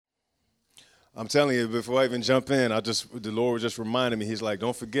I'm telling you, before I even jump in, the Lord was just reminding me, he's like,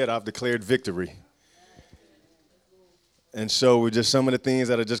 don't forget, I've declared victory. And so with just some of the things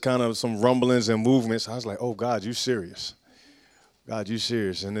that are just kind of some rumblings and movements, I was like, oh, God, you serious? God, you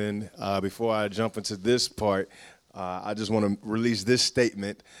serious? And then before I jump into this part, I just want to release this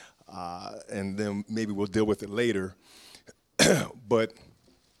statement, and then maybe we'll deal with it later. But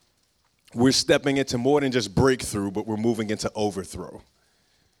we're stepping into more than just breakthrough, but we're moving into overthrow.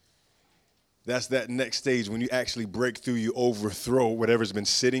 That's that next stage when you actually break through, you overthrow whatever's been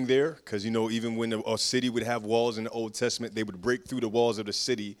sitting there. Because, even when a city would have walls in the Old Testament, they would break through the walls of the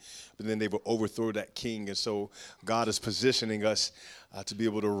city, but then they would overthrow that king. And so God is positioning us to be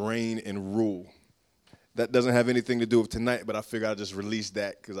able to reign and rule. That doesn't have anything to do with tonight, but I figure I'll just release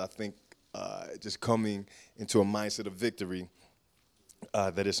that because I think just coming into a mindset of victory,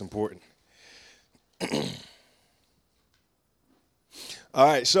 that is important. All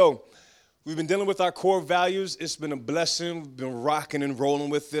right, so we've been dealing with our core values. It's been a blessing. We've been rocking and rolling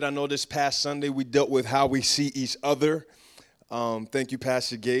with it. I know this past Sunday we dealt with how we see each other. Thank you,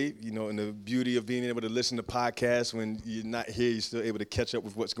 Pastor Gabe. And the beauty of being able to listen to podcasts when you're not here, you're still able to catch up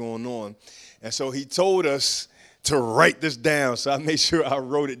with what's going on. And so he told us to write this down. So I made sure I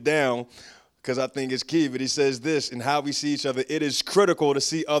wrote it down because I think it's key. But he says this, in how we see each other, it is critical to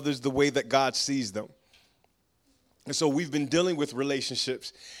see others the way that God sees them. And so we've been dealing with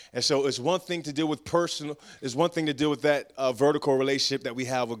relationships. And so it's one thing to deal with personal, it's one thing to deal with that vertical relationship that we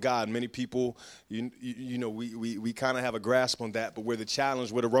have with God. Many people, we kind of have a grasp on that, but where the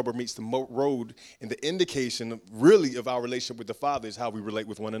challenge, where the rubber meets the road, and the indication really of our relationship with the Father is how we relate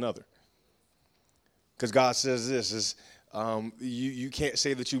with one another. Because God says this, is you can't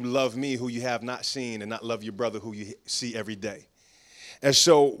say that you love me who you have not seen and not love your brother who you see every day. And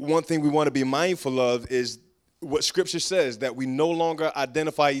so one thing we want to be mindful of is what Scripture says, that we no longer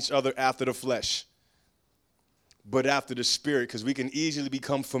identify each other after the flesh, but after the Spirit, because we can easily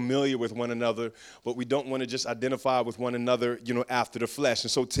become familiar with one another, but we don't want to just identify with one another, after the flesh.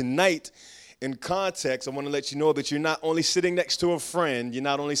 And so tonight, in context, I want to let you know that you're not only sitting next to a friend, you're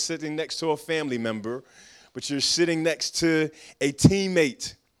not only sitting next to a family member, but you're sitting next to a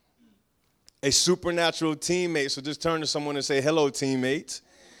teammate, a supernatural teammate. So just turn to someone and say, hello, teammate.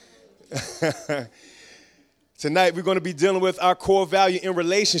 Tonight, we're going to be dealing with our core value in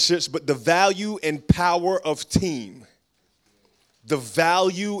relationships, but the value and power of team. The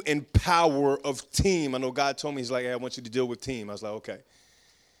value and power of team. I know God told me, he's like, hey, I want you to deal with team. I was like, okay.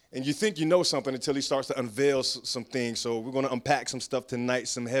 And you think you know something until he starts to unveil some things. So we're going to unpack some stuff tonight,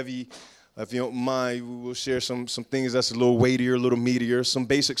 some heavy, if you don't mind, we'll share some things that's a little weightier, a little meatier, some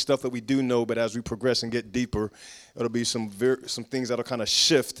basic stuff that we do know, but as we progress and get deeper, it'll be some things that'll kind of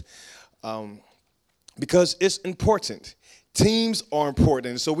shift. Because it's important. Teams are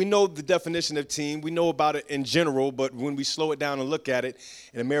important. So we know the definition of team. We know about it in general, but when we slow it down and look at it,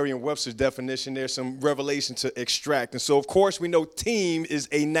 in a Merriam-Webster's definition, there's some revelation to extract. And so, of course, we know team is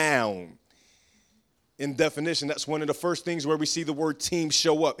a noun. In definition, that's one of the first things where we see the word team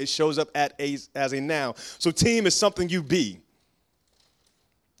show up. It shows up as a noun. So team is something you be.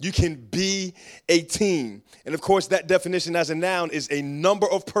 You can be a team. And, of course, that definition as a noun is a number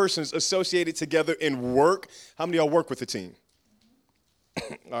of persons associated together in work. How many of y'all work with a team?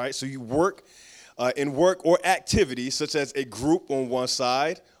 All right, so you work in work or activities such as a group on one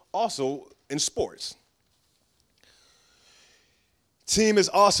side, also in sports. Team is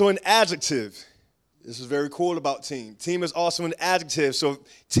also an adjective. This is very cool about team. Team is also an adjective. So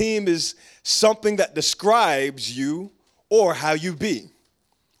team is something that describes you or how you be.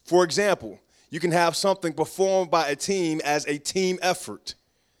 For example, you can have something performed by a team as a team effort.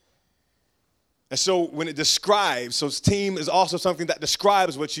 And so when it describes, so team is also something that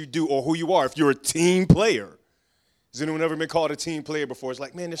describes what you do or who you are. If you're a team player, has anyone ever been called a team player before? It's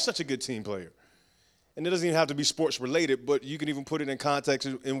like, man, they're such a good team player. And it doesn't even have to be sports related, but you can even put it in context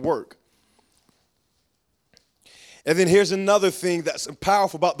in work. And then here's another thing that's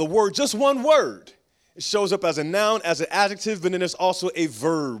powerful about the word, just one word. It shows up as a noun, as an adjective, but then there's also a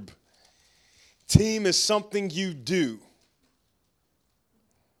verb. Team is something you do.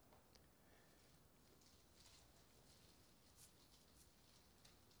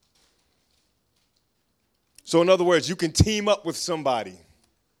 So in other words, you can team up with somebody.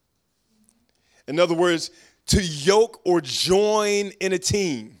 In other words, to yoke or join in a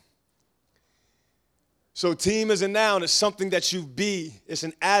team. So team is a noun. It's something that you be. It's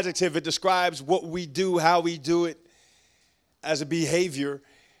an adjective. It describes what we do, how we do it as a behavior.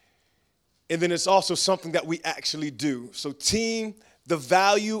 And then it's also something that we actually do. So team, the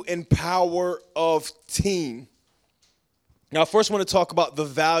value and power of team. Now, I first want to talk about the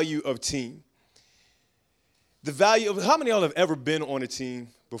value of team. The value of, how many of y'all have ever been on a team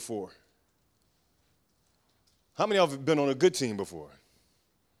before? How many of y'all have been on a good team before?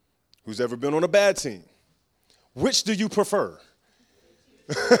 Who's ever been on a bad team? Which do you prefer?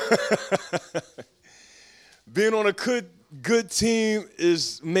 Being on a good team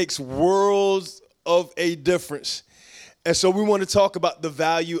makes worlds of a difference. And so we want to talk about the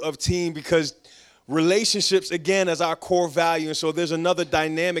value of team because relationships, again, is our core value. And so there's another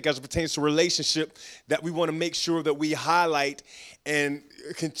dynamic as it pertains to relationship that we want to make sure that we highlight and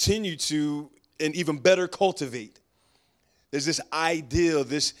continue to and even better cultivate. There's this ideal,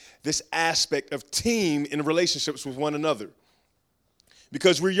 this aspect of team in relationships with one another.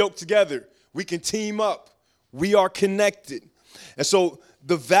 Because we're yoked together, we can team up, we are connected. And so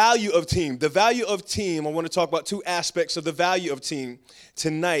the value of team, I want to talk about two aspects of the value of team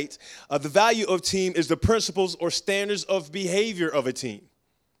tonight. The value of team is the principles or standards of behavior of a team.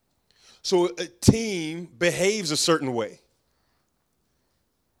 So a team behaves a certain way.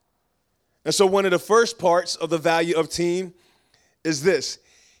 And so one of the first parts of the value of team is this: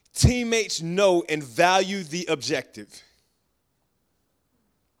 teammates know and value the objective.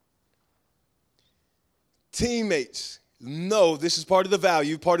 Teammates know, this is part of the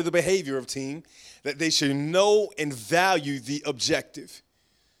value, part of the behavior of team, that they should know and value the objective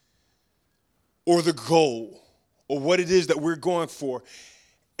or the goal or what it is that we're going for.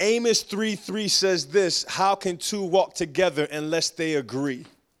 Amos 3:3 says this: how can two walk together unless they agree?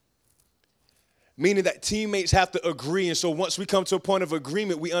 Meaning that teammates have to agree. And so once we come to a point of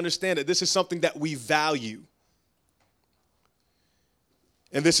agreement, we understand that this is something that we value.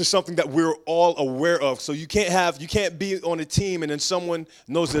 And this is something that we're all aware of. So you can't be on a team and then someone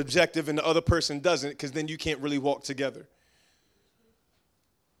knows the objective and the other person doesn't, because then you can't really walk together.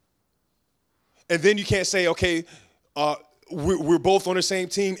 And then you can't say, okay, we're both on the same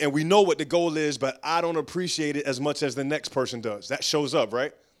team and we know what the goal is, but I don't appreciate it as much as the next person does. That shows up,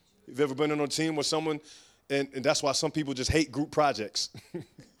 right? You've ever been on a team with someone, and that's why some people just hate group projects.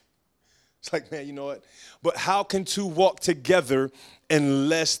 It's like, man, you know what? But how can two walk together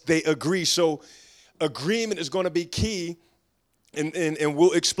unless they agree? So agreement is going to be key, and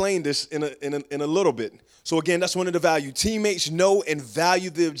we'll explain this in a little bit. So again, that's one of the value. Teammates know and value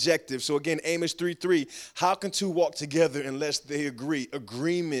the objective. So again, Amos 3:3, how can two walk together unless they agree?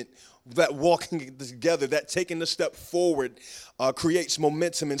 Agreement, that walking together, that taking the step forward creates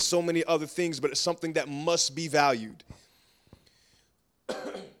momentum and so many other things, but it's something that must be valued.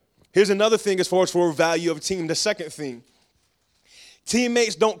 Here's another thing as far as for value of team. The second thing,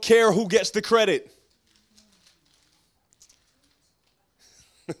 teammates don't care who gets the credit.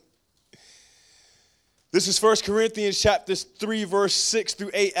 This is 1 Corinthians chapter 3, verse 6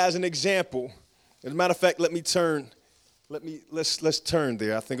 through 8 as an example. As a matter of fact, let's turn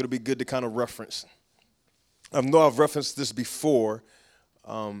there. I think it'll be good to kind of reference. I know I've referenced this before,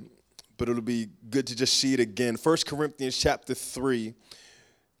 but it'll be good to just see it again. 1 Corinthians chapter 3,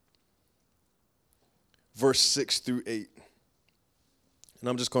 verse 6 through 8. And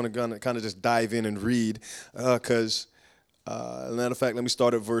I'm just going to kind of just dive in and read because, as a matter of fact, let me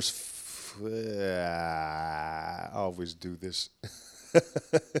start at verse. I always do this.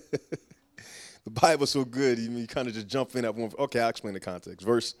 The Bible's so good, you kind of just jump in at one. Okay, I'll explain the context.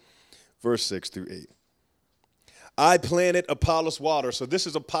 Verse 6 through 8. I planted, Apollos water. So this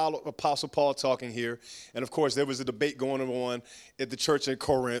is Apostle Paul talking here. And, of course, there was a debate going on at the church in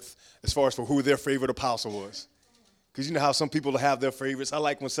Corinth as far as for who their favorite apostle was. Because you know how some people have their favorites. I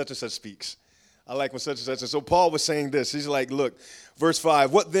like when such and such speaks. I like when such and such. And so Paul was saying this. He's like, look, verse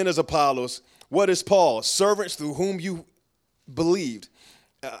 5, what then is Apollos? What is Paul? Servants through whom you believed.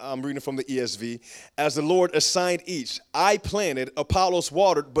 I'm reading from the ESV. As the Lord assigned each. I planted, Apollos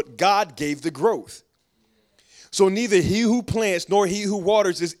watered, but God gave the growth. So neither he who plants nor he who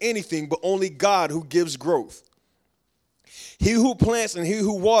waters is anything, but only God who gives growth. He who plants and he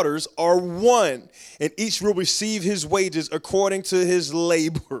who waters are one, and each will receive his wages according to his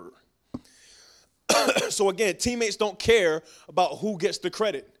labor. So again, teammates don't care about who gets the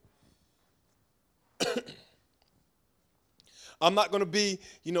credit. I'm not going to be,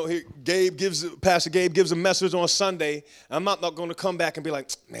 here, Pastor Gabe gives a message on Sunday. I'm not going to come back and be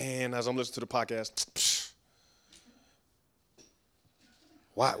like, man, as I'm listening to the podcast,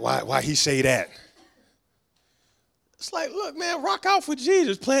 why he say that? It's like, look, man, rock out for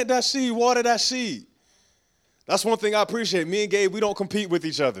Jesus. Plant that seed, water that seed. That's one thing I appreciate. Me and Gabe, we don't compete with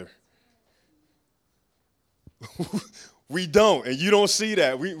each other. We don't, and you don't see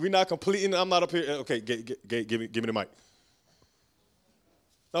that. We're not competing. I'm not up here. Okay, Gabe, give me the mic.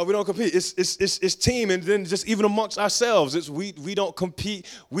 No, we don't compete. It's team, and then just even amongst ourselves, we don't compete.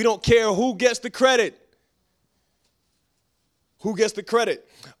 We don't care who gets the credit. Who gets the credit?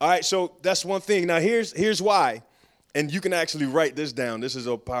 All right, so that's one thing. Now, here's why. And you can actually write this down. This is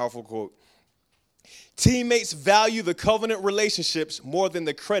a powerful quote. Teammates value the covenant relationships more than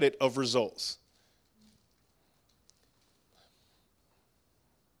the credit of results.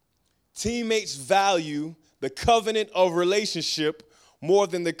 Teammates value the covenant of relationship more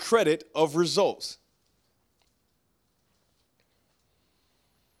than the credit of results.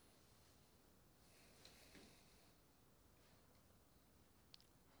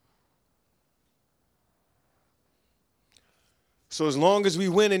 So as long as we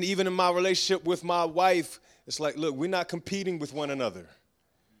win, and even in my relationship with my wife, it's like, look, we're not competing with one another.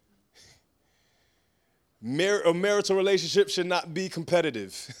 A marital relationship should not be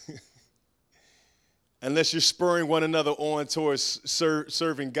competitive. Unless you're spurring one another on towards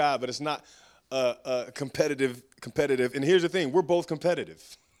serving God, but it's not competitive. And here's the thing, we're both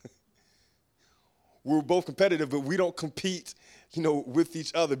competitive. We're both competitive, but we don't compete, with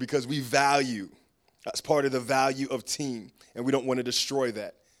each other because we value. That's part of the value of team, and we don't want to destroy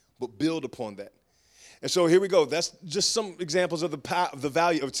that, but build upon that. And so here we go. That's just some examples of the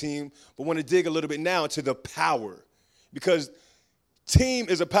value of team, but I want to dig a little bit now into the power, because team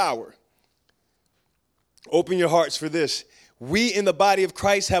is a power. Open your hearts for this. We in the body of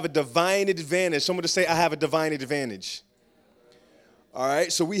Christ have a divine advantage. Someone to say, I have a divine advantage. All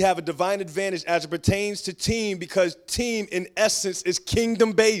right, so we have a divine advantage as it pertains to team, because team in essence is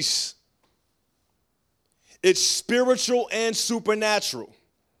kingdom-based. It's spiritual and supernatural.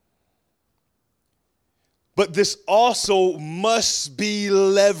 But this also must be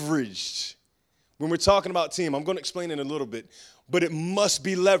leveraged. When we're talking about team, I'm going to explain it in a little bit, but it must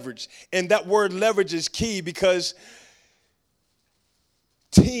be leveraged. And that word leverage is key, because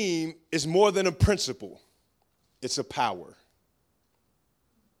team is more than a principle. It's a power.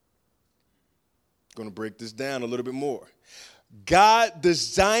 I'm going to break this down a little bit more. God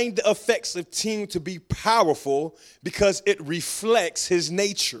designed the effects of team to be powerful because it reflects his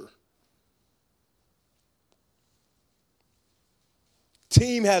nature.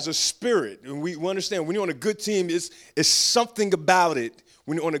 Team has a spirit, and we understand when you're on a good team, it's something about it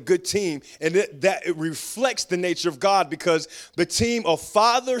when you're on a good team, and it reflects the nature of God, because the team of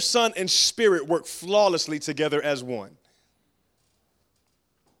Father, Son, and Spirit work flawlessly together as one.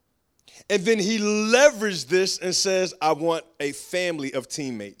 And then he leveraged this and says, I want a family of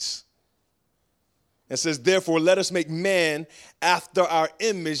teammates. And says, therefore, let us make man after our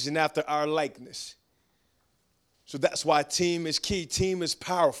image and after our likeness. So that's why team is key. Team is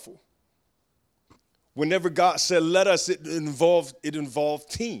powerful. Whenever God said, let us, it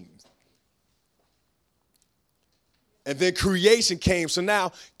involved teams. And then creation came. So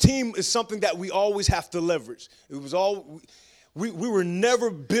now team is something that we always have to leverage. It was all... We were never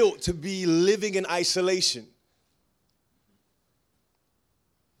built to be living in isolation.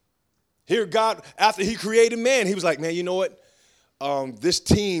 Here, God, after he created man, he was like, man, you know what? This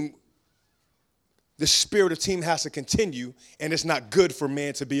team, the spirit of team has to continue, and it's not good for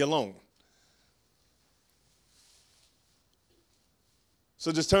man to be alone.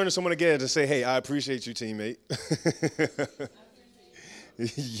 So just turn to someone again and say, hey, I appreciate you, teammate.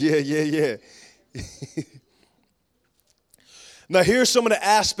 Yeah. Now, here's some of the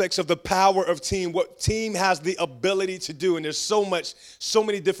aspects of the power of team, what team has the ability to do. And there's so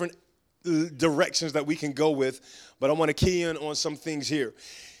many different directions that we can go with, but I want to key in on some things here.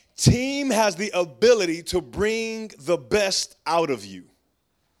 Team has the ability to bring the best out of you.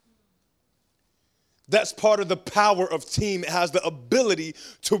 That's part of the power of team. It has the ability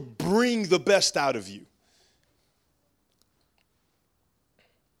to bring the best out of you.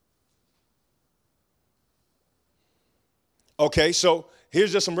 Okay, so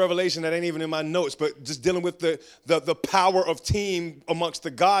here's just some revelation that ain't even in my notes, but just dealing with the power of team amongst the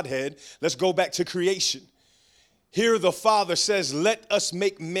Godhead. Let's go back to creation. Here the Father says, let us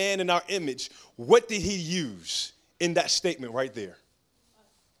make man in our image. What did he use in that statement right there?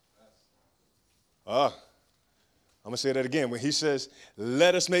 I'm going to say that again. When he says,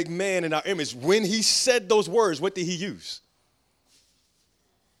 let us make man in our image, when he said those words, what did he use?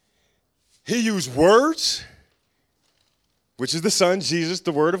 He used words, which is the Son, Jesus,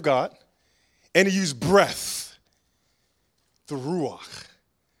 the Word of God. And he used breath, the Ruach.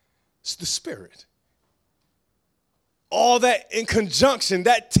 It's the Spirit. All that in conjunction,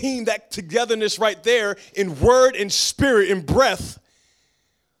 that team, that togetherness right there in word and spirit and breath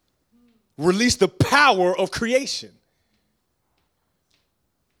released the power of creation.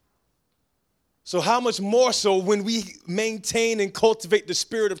 So how much more so when we maintain and cultivate the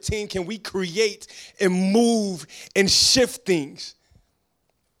spirit of team can we create and move and shift things?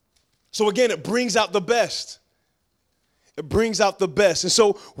 So again, it brings out the best. It brings out the best. And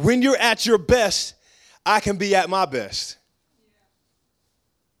so when you're at your best, I can be at my best.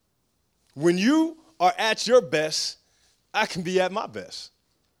 When you are at your best, I can be at my best.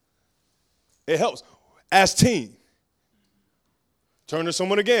 It helps. As team. Turn to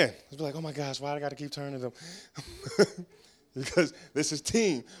someone again. It's like, oh my gosh, why do I got to keep turning to them? Because this is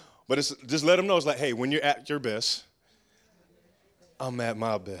team. But it's just let them know. It's like, hey, when you're at your best, I'm at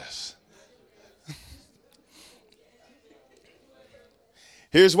my best.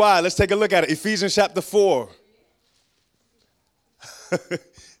 Here's why. Let's take a look at it. Ephesians chapter 4.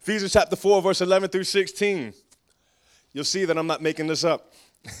 Ephesians chapter 4, verse 11 through 16. You'll see that I'm not making this up.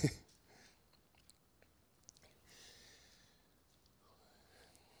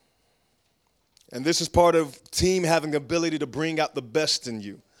 And this is part of team having the ability to bring out the best in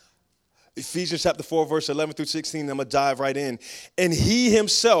you. Ephesians chapter 4, verse 11 through 16, I'm going to dive right in. And he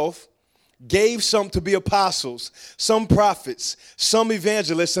himself gave some to be apostles, some prophets, some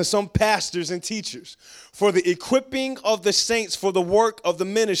evangelists, and some pastors and teachers for the equipping of the saints for the work of the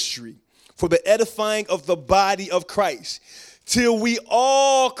ministry, for the edifying of the body of Christ, till we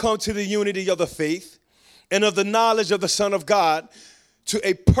all come to the unity of the faith and of the knowledge of the Son of God, to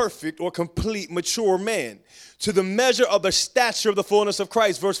a perfect or complete mature man, to the measure of the stature of the fullness of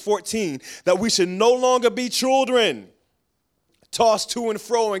Christ, verse 14, that we should no longer be children, tossed to and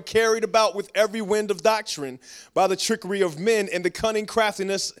fro and carried about with every wind of doctrine by the trickery of men and the cunning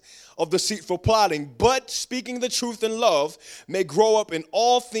craftiness of deceitful plotting, but speaking the truth in love may grow up in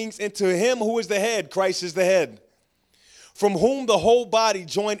all things into him who is the head, Christ is the head, from whom the whole body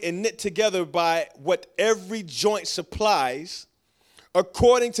joined and knit together by what every joint supplies,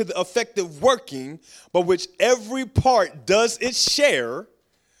 according to the effective working by which every part does its share,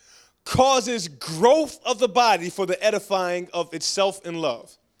 causes growth of the body for the edifying of itself in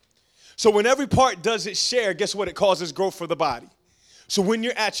love. So when every part does its share, guess what? It causes growth for the body. So when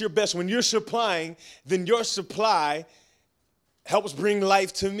you're at your best, when you're supplying, then your supply helps bring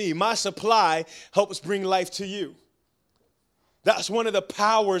life to me. My supply helps bring life to you. That's one of the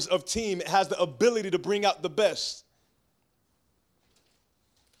powers of team. It has the ability to bring out the best.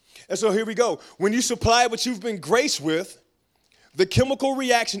 And so here we go. When you supply what you've been graced with, the chemical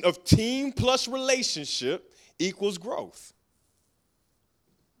reaction of team plus relationship equals growth.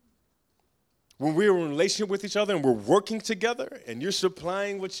 When we're in a relationship with each other and we're working together and you're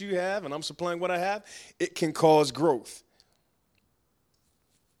supplying what you have and I'm supplying what I have, it can cause growth.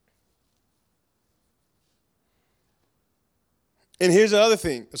 And here's the other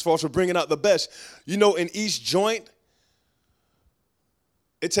thing, as far as we're bringing out the best. You know, in each joint,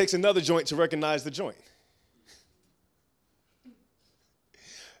 it takes another joint to recognize the joint.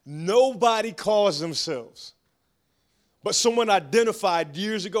 Nobody calls themselves. But someone identified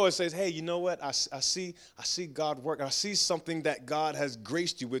years ago and says, hey, you know what? I see God work. I see something that God has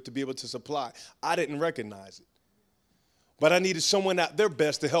graced you with to be able to supply. I didn't recognize it. But I needed someone at their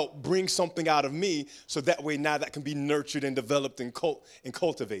best to help bring something out of me so that way now that can be nurtured and developed and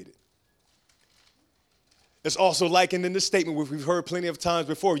cultivated. It's also likened in this statement, which we've heard plenty of times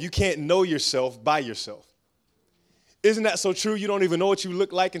before. You can't know yourself by yourself. Isn't that so true? You don't even know what you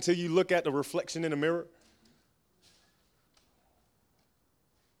look like until you look at the reflection in the mirror.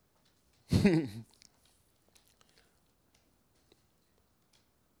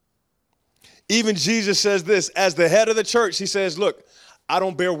 Even Jesus says this, as the head of the church, he says, look, I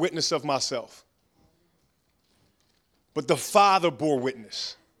don't bear witness of myself, but the Father bore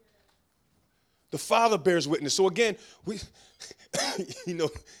witness. The Father bears witness. So again, we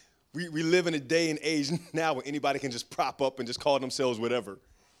live in a day and age now where anybody can just prop up and just call themselves whatever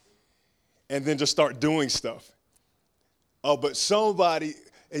and then just start doing stuff. But somebody,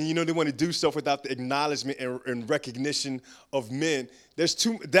 and they want to do stuff without the acknowledgement and recognition of men.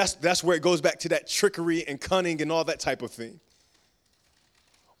 That's where it goes back to that trickery and cunning and all that type of thing.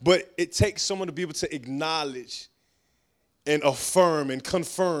 But it takes someone to be able to acknowledge and affirm and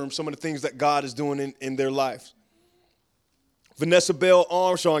confirm some of the things that God is doing in their lives. Vanessa Bell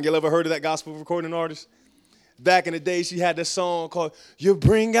Armstrong, you ever heard of that gospel recording artist? Back in the day, she had this song called, You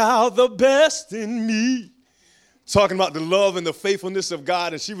Bring Out the Best in Me. Talking about the love and the faithfulness of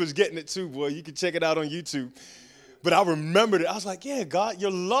God, and she was getting it too, boy. You can check it out on YouTube. But I remembered it. I was like, yeah, God,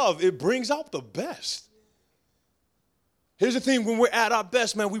 your love, it brings out the best. Here's the thing, when we're at our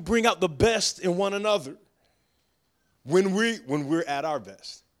best, man, we bring out the best in one another. When we're at our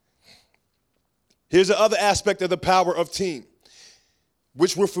best. Here's the other aspect of the power of team,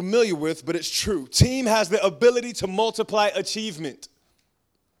 which we're familiar with, but it's true. Team has the ability to multiply achievement.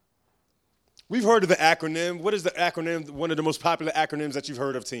 We've heard of the acronym. What is the acronym, one of the most popular acronyms that you've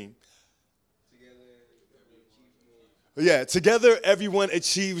heard of, team? Yeah, together everyone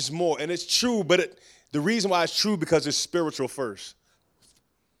achieves more. And it's true, but the reason why it's true because it's spiritual first.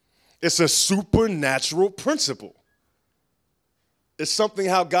 It's a supernatural principle. It's something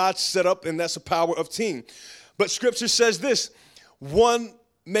how God set up, and that's the power of team. But Scripture says this, one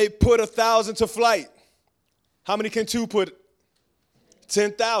may put 1,000 to flight. How many can two put?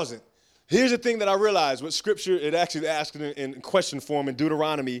 10,000. Here's the thing that I realized with Scripture, it actually asks in question form in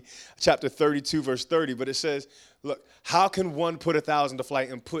Deuteronomy chapter 32, verse 30, but it says, look, how can one put 1,000 to flight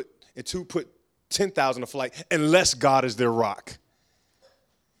and two put 10,000 to flight unless God is their rock?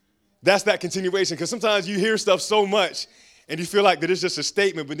 That's that continuation, because sometimes you hear stuff so much and you feel like that it's just a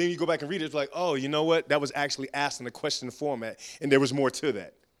statement, but then you go back and read it, it's like, oh, you know what? That was actually asked in a question format, and there was more to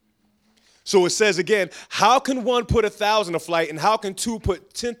that. So it says again, how can one put 1,000 to flight and how can two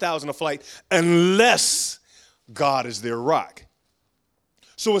put 10,000 to flight unless God is their rock?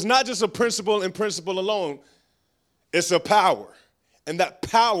 So it's not just a principle and principle alone. It's a power. And that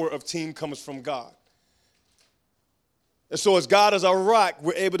power of team comes from God. And so as God is our rock,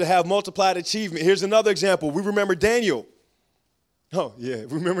 we're able to have multiplied achievement. Here's another example. We remember Daniel. Oh, yeah,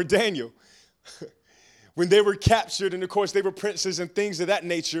 remember Daniel. When they were captured, and of course they were princes and things of that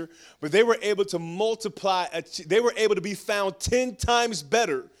nature, but they were able to multiply, they were able to be found 10 times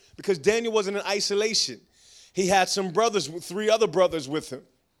better because Daniel wasn't in isolation. He had some brothers, 3 other brothers with him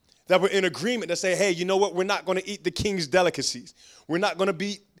that were in agreement to say, hey, you know what, we're not going to eat the king's delicacies. We're not going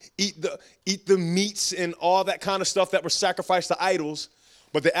to eat the meats and all that kind of stuff that were sacrificed to idols,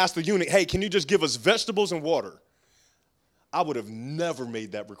 but they asked the eunuch, hey, can you just give us vegetables and water? I would have never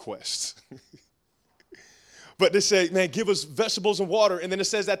made that request. But they say, man, give us vegetables and water. And then it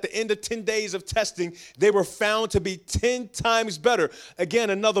says at the end of 10 days of testing, they were found to be 10 times better. Again,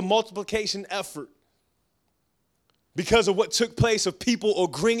 another multiplication effort. Because of what took place of people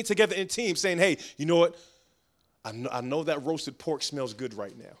agreeing together in teams, saying, hey, you know what? I know that roasted pork smells good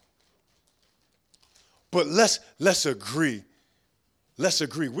right now. But let's agree. Let's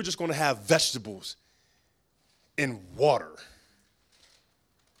agree. We're just going to have vegetables and water.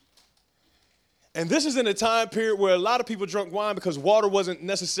 And this is in a time period where a lot of people drank wine because water wasn't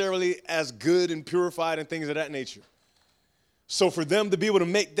necessarily as good and purified and things of that nature. So for them to be able to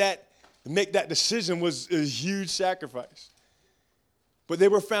make that decision was a huge sacrifice. But they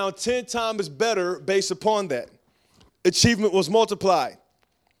were found 10 times better based upon that. Achievement was multiplied.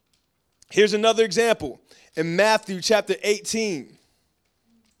 Here's another example. In Matthew chapter 18.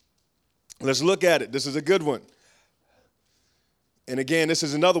 Let's look at it. This is a good one. And again, this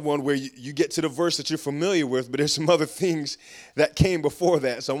is another one where you get to the verse that you're familiar with, but there's some other things that came before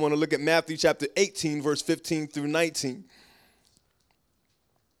that. So I want to look at Matthew chapter 18, verse 15 through 19.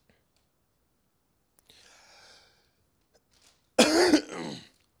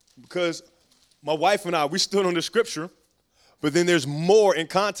 Because my wife and I, we stood on the scripture, but then there's more in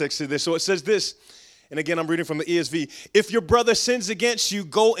context to this. So it says this, and again, I'm reading from the ESV. If your brother sins against you,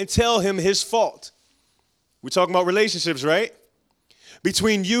 go and tell him his fault. We're talking about relationships, right?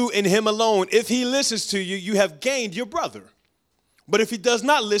 Between you and him alone. If he listens to you, you have gained your brother. But if he does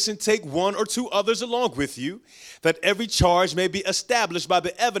not listen, take 1 or 2 others along with you, that every charge may be established by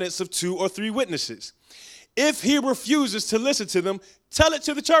the evidence of 2 or 3 witnesses. If he refuses to listen to them, tell it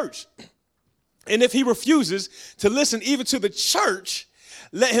to the church. And if he refuses to listen even to the church,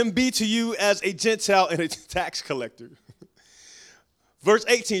 let him be to you as a Gentile and a tax collector. Verse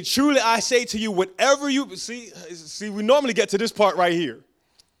 18, truly I say to you, whatever you, see, we normally get to this part right here.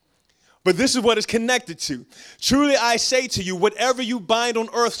 But this is what it's connected to. Truly I say to you, whatever you bind on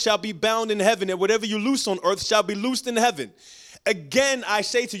earth shall be bound in heaven, and whatever you loose on earth shall be loosed in heaven. Again, I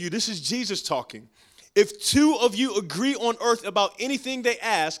say to you, this is Jesus talking. If 2 of you agree on earth about anything they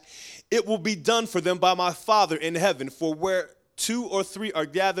ask, it will be done for them by my Father in heaven. For where 2 or 3 are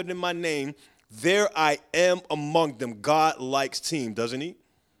gathered in my name, there I am among them. God likes team, doesn't he?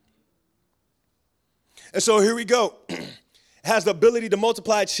 And so here we go. It has the ability to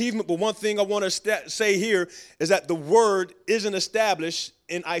multiply achievement, but one thing I want to say here is that the word isn't established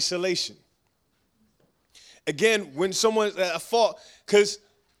in isolation. Again, when someone's at a fault, because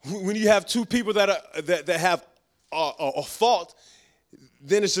when you have 2 people that have a fault,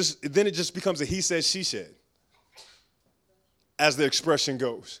 then it just becomes a he said, she said, as the expression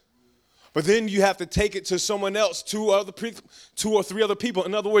goes. But then you have to take it to someone else, 2 or 3 other people.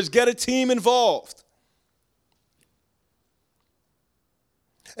 In other words, get a team involved.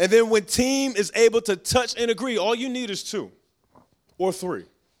 And then when team is able to touch and agree, all you need is 2 or 3.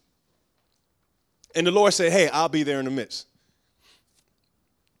 And the Lord said, hey, I'll be there in the midst.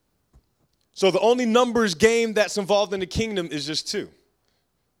 So the only numbers game that's involved in the kingdom is just 2.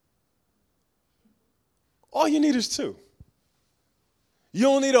 All you need is two. You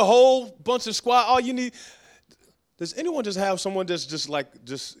don't need a whole bunch of squad. All you need. Does anyone just have someone that's just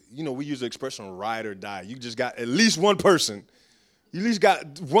we use the expression ride or die. You just got at least one person. You at least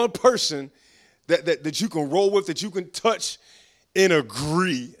got one person that you can roll with, that you can touch and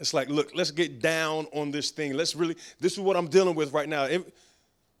agree. It's like, look, let's get down on this thing. This is what I'm dealing with right now.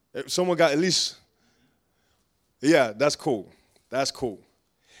 If someone got at least, yeah, that's cool. That's cool.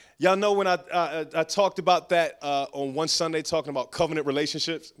 Y'all know when I talked about that on one Sunday, talking about covenant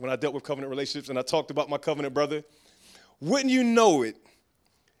relationships, when I dealt with covenant relationships, and I talked about my covenant brother. Wouldn't you know it,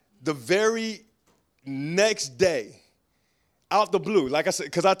 the very next day, out the blue, like I said,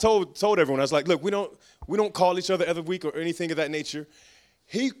 because I told everyone, I was like, look, we don't call each other every week or anything of that nature.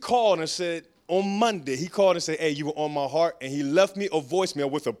 He called and said, on Monday, he called and said, hey, you were on my heart, and he left me a voicemail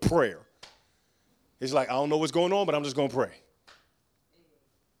with a prayer. He's like, I don't know what's going on, but I'm just going to pray.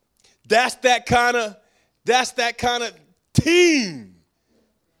 That's that kind of team.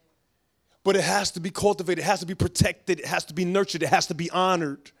 But it has to be cultivated, it has to be protected, it has to be nurtured, it has to be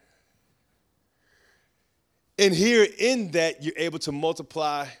honored. And here in that, you're able to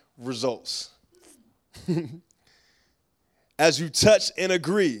multiply results. As you touch and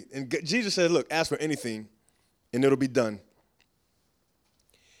agree. And Jesus said, look, ask for anything, and it'll be done.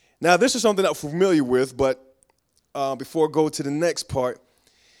 Now, this is something I'm familiar with, but before I go to the next part,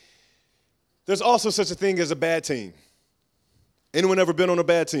 there's also such a thing as a bad team. Anyone ever been on a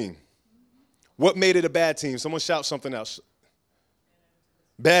bad team? What made it a bad team? Someone shout something else.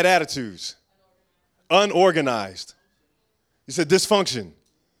 Bad attitudes. Unorganized. You said dysfunction.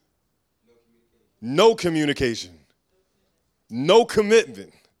 No communication. No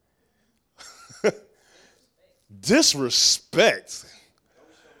commitment. Disrespect.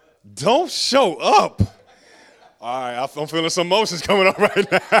 Don't show up. All right, I'm feeling some emotions coming up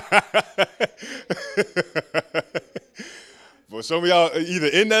right now. But some of y'all either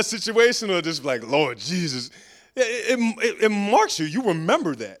in that situation or just like, Lord Jesus. It marks you. You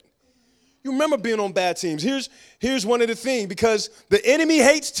remember that. You remember being on bad teams. Here's one of the things, because the enemy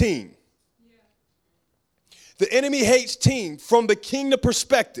hates team. The enemy hates team from the kingdom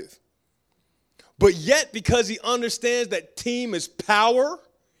perspective. But yet, because he understands that team is power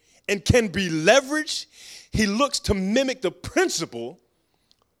and can be leveraged, he looks to mimic the principle,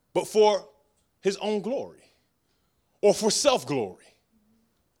 but for his own glory or for self-glory.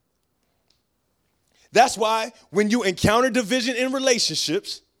 That's why when you encounter division in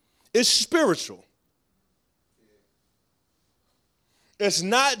relationships, it's spiritual. It's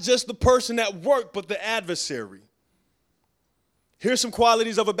not just the person at work, but the adversary. Here's some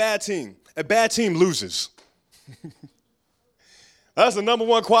qualities of a bad team. A bad team loses. That's the number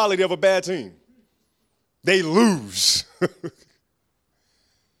one quality of a bad team. They lose.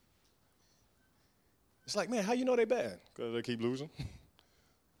 It's like, man, how you know they bad? Because they keep losing.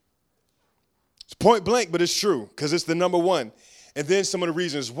 It's point blank, but it's true, because it's the number one. And then some of the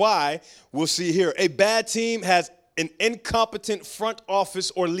reasons why we'll see here. A bad team has an incompetent front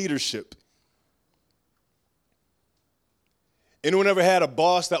office or leadership. Anyone ever had a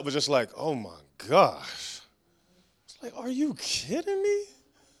boss that was just like, oh my gosh. It's like, are you kidding me?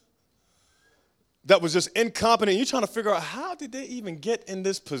 That was just incompetent. You're trying to figure out, how did they even get in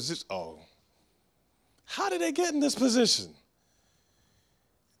this position? Oh, how did they get in this position?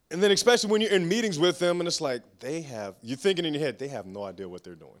 And then especially when you're in meetings with them and it's like, you're thinking in your head, they have no idea what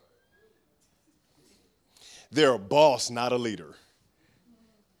they're doing. They're a boss, not a leader.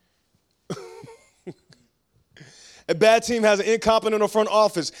 A bad team has an incompetent or front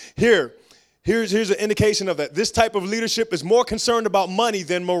office. Here's an indication of that. This type of leadership is more concerned about money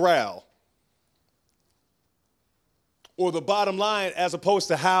than morale, or the bottom line, as opposed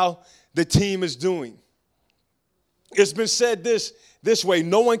to how the team is doing. It's been said this way: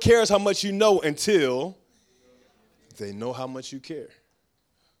 no one cares how much you know until they know how much you care.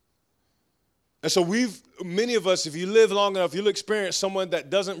 And so many of us, if you live long enough, you'll experience someone that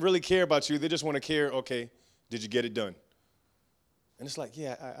doesn't really care about you. They just want to care, okay, did you get it done? And it's like,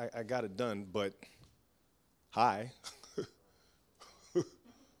 yeah, I got it done, but hi.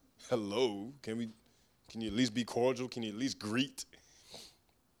 Hello, can you at least be cordial? Can you at least greet?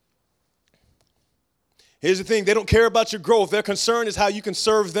 Here's the thing, they don't care about your growth. Their concern is how you can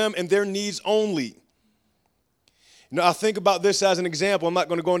serve them and their needs only. I think about this as an example. I'm not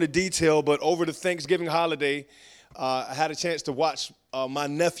going to go into detail, but over the Thanksgiving holiday, I had a chance to watch my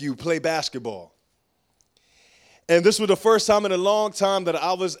nephew play basketball. And this was the first time in a long time that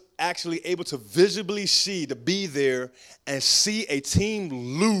I was actually able to visibly see, to be there and see a team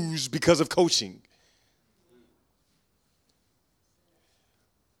lose because of coaching.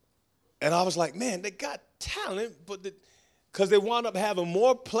 And I was like, man, they got talent, but because they wound up having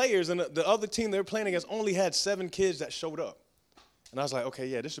more players, and the other team they were playing against only had 7 kids that showed up. And I was like, okay,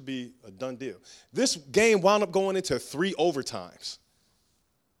 yeah, this should be a done deal. This game wound up going into 3 overtimes.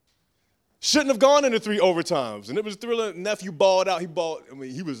 Shouldn't have gone into 3 overtimes. And it was Thriller. Nephew balled out.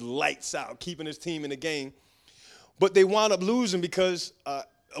 He was lights out, keeping his team in the game. But they wound up losing because of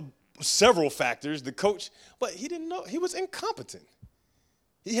several factors. The coach, but he didn't know. He was incompetent.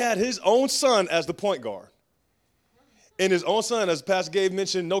 He had his own son as the point guard. And his own son, as Pastor Gabe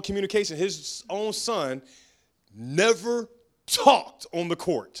mentioned, no communication. His own son never talked on the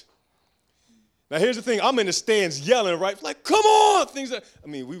court. Now, here's the thing. I'm in the stands yelling, right? Like, come on!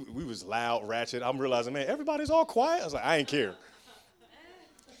 We was loud, ratchet. I'm realizing, man, everybody's all quiet. I was like, I ain't care.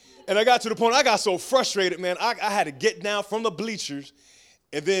 And I got to the point, I got so frustrated, man, I had to get down from the bleachers,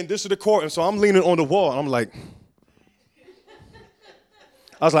 and then this is the court, and so I'm leaning on the wall. I'm like,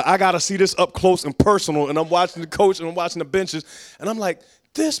 I got to see this up close and personal, and I'm watching the coach, and I'm watching the benches, and I'm like,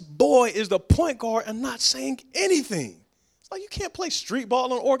 this boy is the point guard and not saying anything. It's like, you can't play street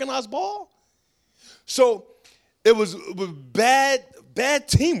ball and organized ball. So it was bad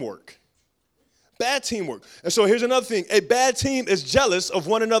teamwork. Bad teamwork. And so here's another thing. A bad team is jealous of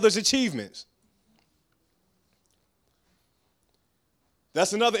one another's achievements.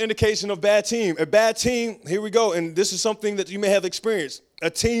 That's another indication of bad team. A bad team, here we go, and this is something that you may have experienced. A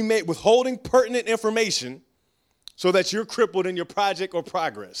teammate withholding pertinent information so that you're crippled in your project or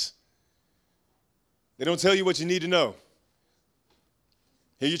progress. They don't tell you what you need to know.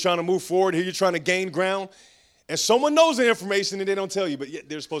 Here you're trying to move forward. Here you're trying to gain ground. And someone knows the information and they don't tell you, but yet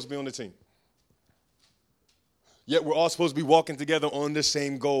they're supposed to be on the team. Yet we're all supposed to be walking together on the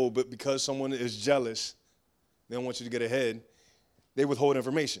same goal, but because someone is jealous, they don't want you to get ahead, they withhold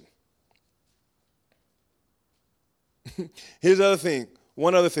information. Here's the other thing.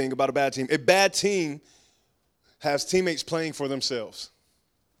 One other thing about a bad team. A bad team has teammates playing for themselves.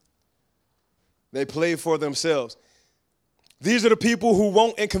 They play for themselves. These are the people who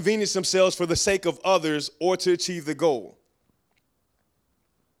won't inconvenience themselves for the sake of others or to achieve the goal.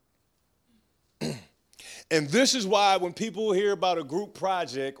 And this is why when people hear about a group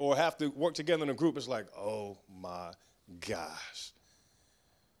project or have to work together in a group, it's like, oh my gosh.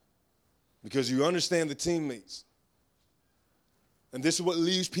 Because you understand the teammates. And this is what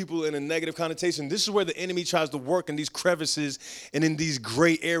leaves people in a negative connotation. This is where the enemy tries to work in these crevices and in these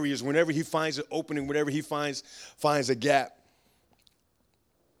gray areas whenever he finds an opening, whenever he finds a gap.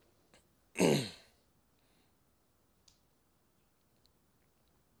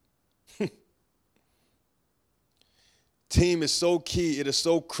 Team is so key. It is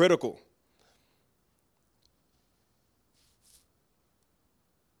so critical.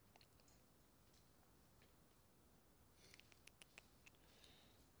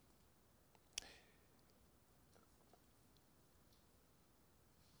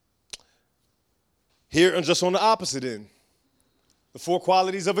 Here, and just on the opposite end, the 4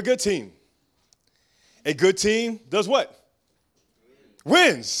 qualities of a good team. A good team does what?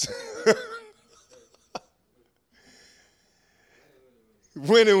 Wins.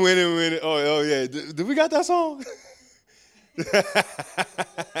 Winning. Oh, yeah. Do we got that song?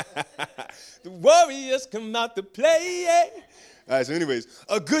 The Warriors come out to play. Yeah. All right, so anyways,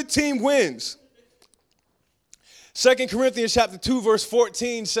 a good team wins. 2 Corinthians chapter 2, verse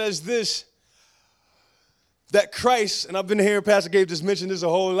 14 says this, that Christ, and I've been hearing Pastor Gabe just mention this a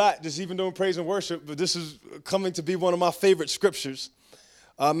whole lot, just even doing praise and worship, but this is coming to be one of my favorite scriptures.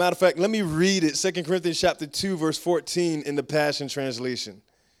 Matter of fact, let me read it, 2 Corinthians chapter 2, verse 14 in the Passion Translation.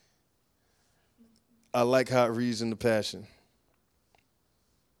 I like how it reads in the Passion.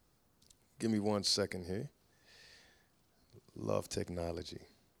 Give me 1 second here. Love technology.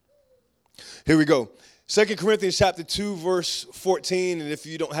 Here we go. 2 Corinthians chapter 2, verse 14, and if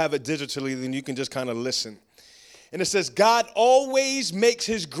you don't have it digitally, then you can just kind of listen. And it says, God always makes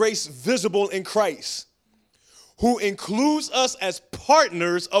his grace visible in Christ, who includes us as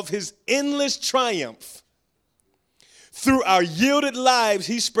partners of his endless triumph. Through our yielded lives,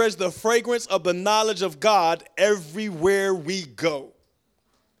 he spreads the fragrance of the knowledge of God everywhere we go.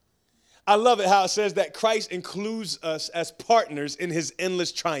 I love it how it says that Christ includes us as partners in his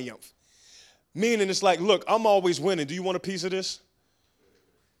endless triumph. Meaning it's like, look, I'm always winning. Do you want a piece of this?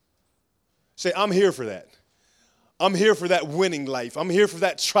 Say, I'm here for that. I'm here for that winning life. I'm here for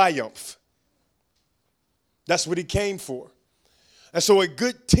that triumph. That's what he came for. And so a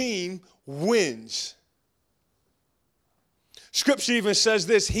good team wins. Scripture even says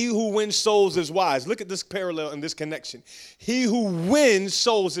this, he who wins souls is wise. Look at this parallel and this connection. He who wins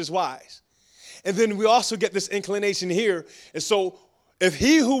souls is wise. And then we also get this inclination here. And so If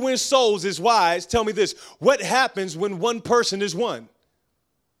he who wins souls is wise, tell me this. What happens when one person is won?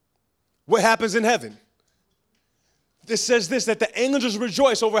 What happens in heaven? This says this, that the angels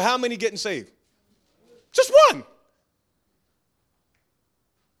rejoice over how many getting saved? Just one.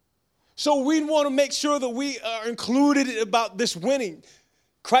 So we want to make sure that we are included about this winning.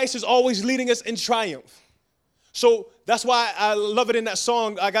 Christ is always leading us in triumph. So that's why I love it in that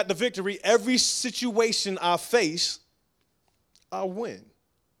song, I Got the Victory. Every situation I face, I win.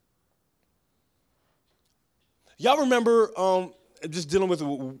 Y'all remember, just dealing with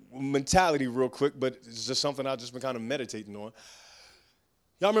mentality real quick, but it's just something I've just been kind of meditating on.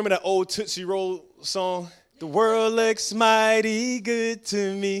 Y'all remember that old Tootsie Roll song? The world looks mighty good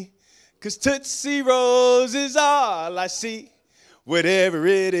to me, 'cause Tootsie Rolls is all I see. Whatever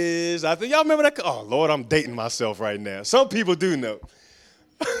it is, I think y'all remember that? Oh, Lord, I'm dating myself right now. Some people do know.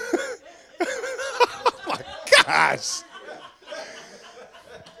 Oh, my gosh.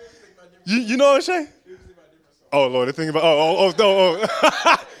 You know what I'm saying? Oh, Lord, they're thinking about,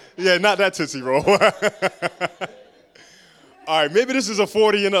 yeah, not that Tootsie Roll. All right, maybe this is a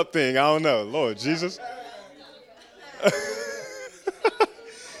 40 and up thing. I don't know. Lord Jesus.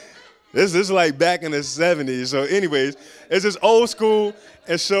 This is like back in the 70s. So anyways, it's this old school.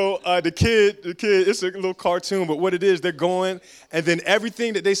 And so the kid, it's a little cartoon, but what it is, they're going, and then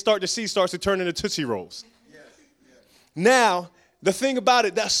everything that they start to see starts to turn into Tootsie Rolls. Yeah. Now, the thing about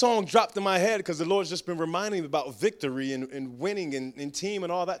it, that song dropped in my head because the Lord's just been reminding me about victory and winning and team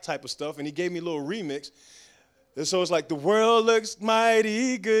and all that type of stuff. And he gave me a little remix. And so it's like, the world looks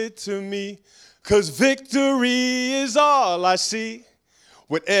mighty good to me, 'cause victory is all I see.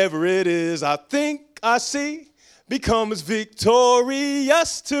 Whatever it is I think I see becomes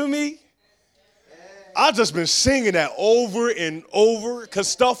victorious to me. I've just been singing that over and over because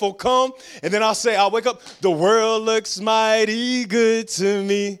stuff will come. And then I'll wake up, the world looks mighty good to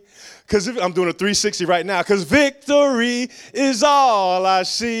me. Because I'm doing a 360 right now. Because victory is all I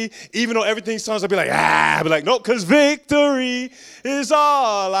see. Even though everything sounds, I'll be like, I'll be like, nope, because victory is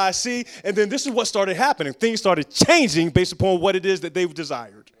all I see. And then this is what started happening. Things started changing based upon what it is that they've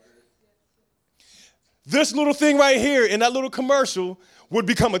desired. This little thing right here in that little commercial would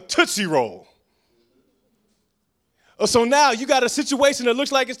become a Tootsie Roll. So now you got a situation that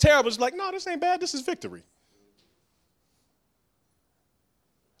looks like it's terrible. It's like, no, this ain't bad. This is victory.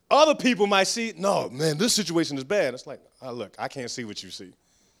 Other people might see, no, man, this situation is bad. It's like, look, I can't see what you see.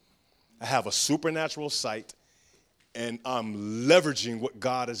 I have a supernatural sight, and I'm leveraging what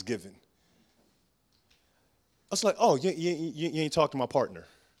God has given. It's like, oh, you ain't talked to my partner.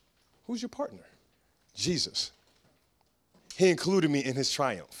 Who's your partner? Jesus. He included me in his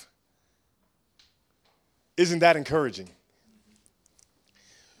triumph. Isn't that encouraging?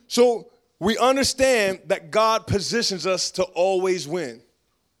 So we understand that God positions us to always win.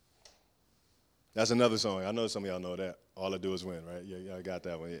 That's another song. I know some of y'all know that. All I do is win, right? Yeah, y'all got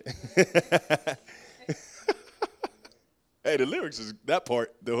that one. Yeah. Hey, the lyrics is that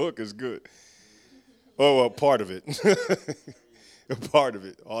part. The hook is good. Oh, well, part of it. Part of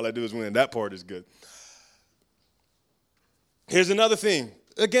it. All I do is win. That part is good. Here's another thing.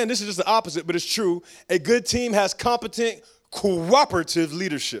 Again, this is just the opposite, but it's true. A good team has competent, cooperative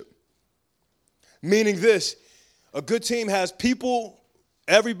leadership. Meaning this, a good team has people.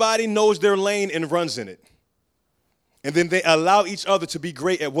 Everybody knows their lane and runs in it. And then they allow each other to be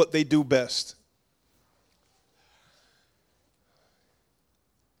great at what they do best.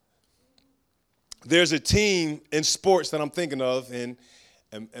 There's a team in sports that I'm thinking of, and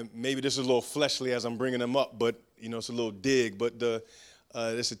maybe this is a little fleshly as I'm bringing them up, but, it's a little dig. But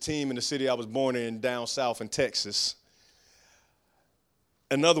there's a team in the city I was born in down south in Texas.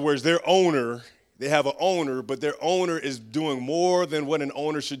 In other words, their owner... They have an owner, but their owner is doing more than what an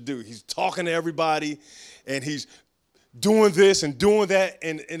owner should do. He's talking to everybody, and he's doing this and doing that,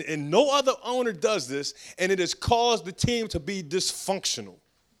 and no other owner does this, and it has caused the team to be dysfunctional.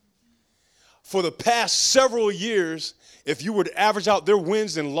 For the past several years, if you were to average out their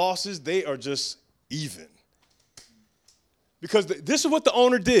wins and losses, they are just even. Because this is what the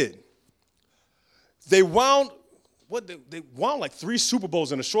owner did. They wound like 3 Super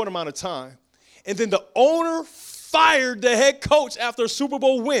Bowls in a short amount of time. And then the owner fired the head coach after a Super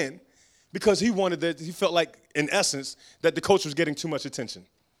Bowl win because he felt like, in essence, that the coach was getting too much attention.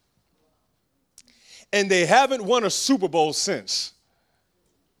 And they haven't won a Super Bowl since,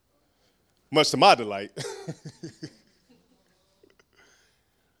 much to my delight.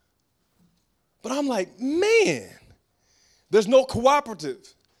 But I'm like, man, there's no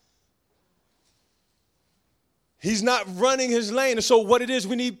cooperative. He's not running his lane. And so what it is,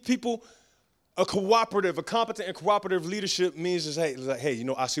 we need people A competent and cooperative leadership means is, hey, you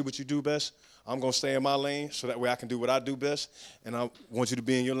know, I see what you do best. I'm going to stay in my lane so that way I can do what I do best. And I want you to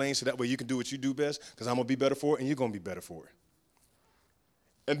be in your lane so that way you can do what you do best because I'm going to be better for it and you're going to be better for it.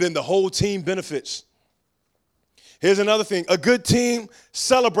 And then the whole team benefits. Here's another thing. A good team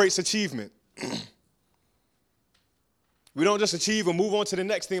celebrates achievement. We don't just achieve and move on to the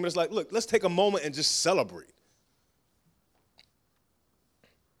next thing, but it's like, look, let's take a moment and just celebrate.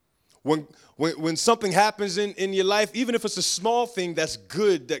 When something happens in your life, even if it's a small thing that's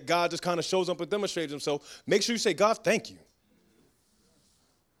good that God just kind of shows up and demonstrates himself, make sure you say, God, thank you.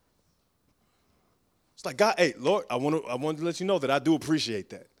 It's like, God, hey, Lord, I want to let you know that I do appreciate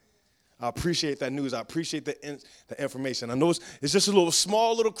that. I appreciate that news. I appreciate the information. I know it's just a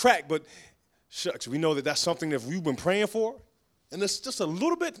small little crack, but shucks, we know that that's something that we've been praying for, and it's just a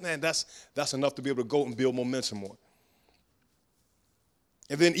little bit, man, that's enough to be able to go and build momentum more.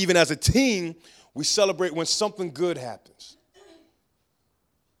 And then even as a team, we celebrate when something good happens.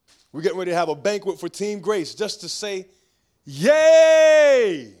 We're getting ready to have a banquet for Team Grace just to say,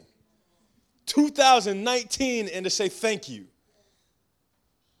 yay, 2019, and to say thank you.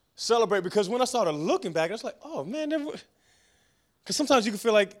 Celebrate, because when I started looking back, I was like, oh, man, because sometimes you can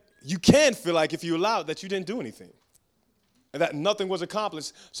feel like if you allowed that you didn't do anything and that nothing was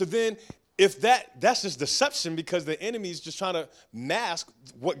accomplished. So then if that's just deception because the enemy's just trying to mask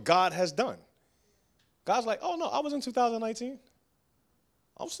what God has done. God's like, oh, no, I was in 2019.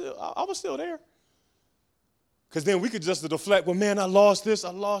 I was still there. Because then we could just deflect, well, man, I lost this,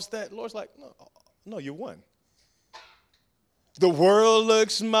 I lost that. Lord's like, no, you won. The world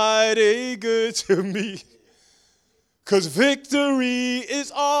looks mighty good to me. Because victory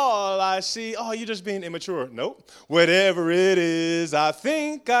is all I see. Oh, you're just being immature. Nope. Whatever it is I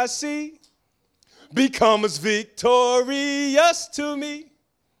think I see becomes victorious to me.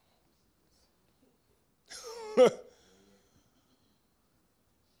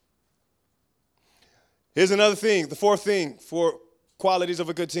 Here's another thing, the fourth thing for qualities of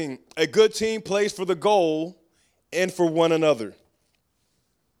a good team. A good team plays for the goal and for one another.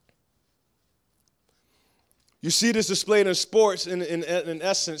 You see this displayed in sports in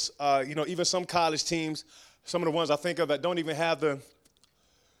essence, even some college teams, some of the ones I think of that don't even have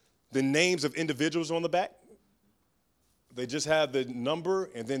the names of individuals on the back. They just have the number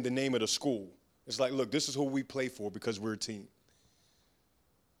and then the name of the school. It's like, look, this is who we play for because we're a team.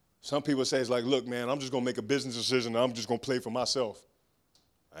 Some people say it's like, look, man, I'm just going to make a business decision and I'm just going to play for myself.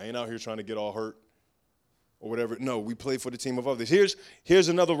 I ain't out here trying to get all hurt or whatever. No, we play for the team of others. Here's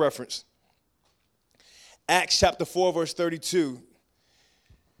another reference. Acts chapter 4, verse 32.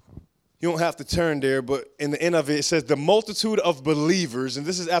 You don't have to turn there, but in the end of it, it says the multitude of believers, and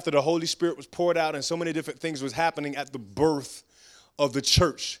this is after the Holy Spirit was poured out and so many different things was happening at the birth of the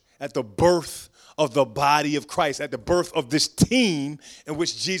church, at the birth of the body of Christ, at the birth of this team in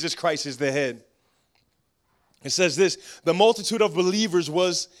which Jesus Christ is the head. It says this, the multitude of believers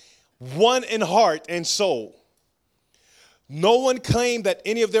was one in heart and soul. No one claimed that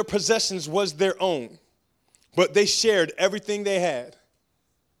any of their possessions was their own, but they shared everything they had.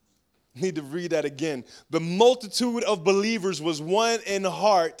 I need to read that again. The multitude of believers was one in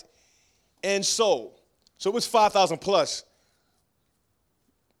heart and soul. So it was 5,000 plus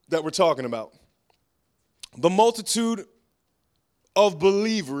that we're talking about. The multitude of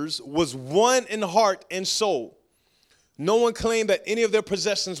believers was one in heart and soul. No one claimed that any of their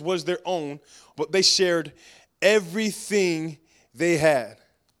possessions was their own, but they shared everything they had.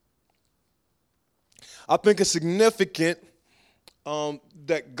 I think it's significant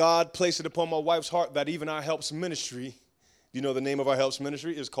that God placed it upon my wife's heart that even our Helps ministry, you know the name of our Helps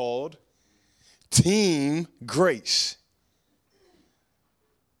ministry is called Team Grace.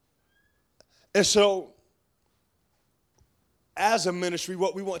 And so, as a ministry,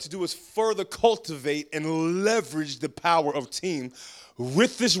 what we want to do is further cultivate and leverage the power of team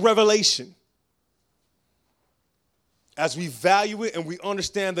with this revelation. As we value it and we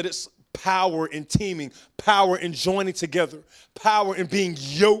understand that it's power in teaming, power in joining together, power in being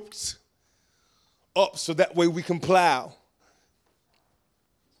yoked up so that way we can plow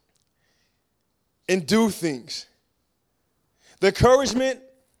and do things. The encouragement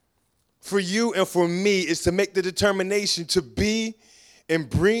for you and for me is to make the determination to be and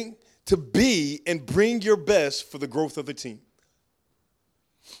bring your best for the growth of the team.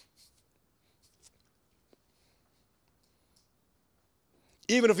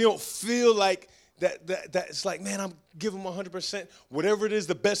 Even if you don't feel like that it's like, man, I'm giving 100%. Whatever it is,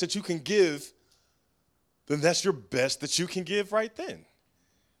 the best that you can give, then that's your best that you can give right then.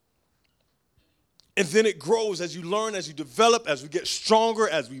 And then it grows as you learn, as you develop, as we get stronger,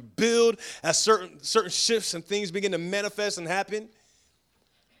 as we build, as certain shifts and things begin to manifest and happen.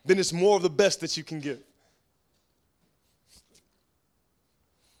 Then it's more of the best that you can give.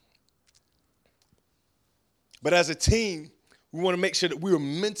 But as a team, we want to make sure that we are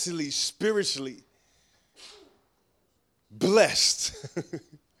mentally, spiritually blessed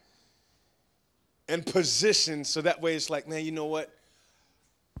and positioned so that way it's like, man, you know what?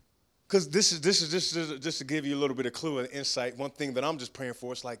 Because this is just to give you a little bit of clue and insight. One thing that I'm just praying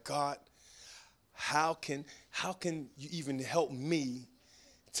for is like, God, how can you even help me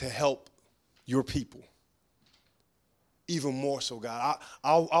to help your people? Even more so, God.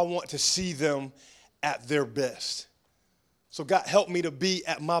 I want to see them at their best. So God, help me to be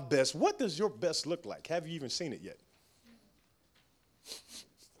at my best. What does your best look like? Have you even seen it yet?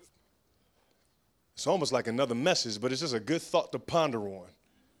 It's almost like another message, but it's just a good thought to ponder on.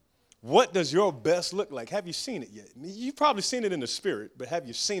 What does your best look like? Have you seen it yet? You've probably seen it in the spirit, but have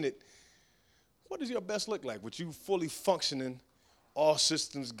you seen it? What does your best look like? With you fully functioning, all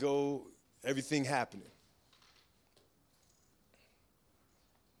systems go, everything happening.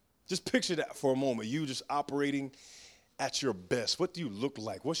 Just picture that for a moment. You just operating at your best. What do you look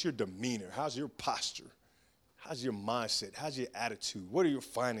like? What's your demeanor? How's your posture? How's your mindset? How's your attitude? What do your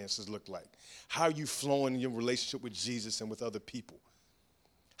finances look like? How are you flowing in your relationship with Jesus and with other people?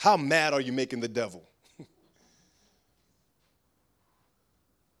 How mad are you making the devil?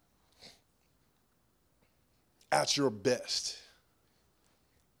 At your best.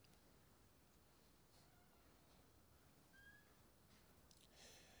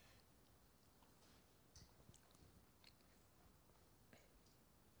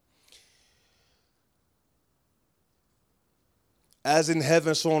 As in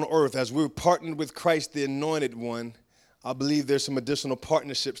heaven, so on earth, as we're partnered with Christ, the Anointed One, I believe there's some additional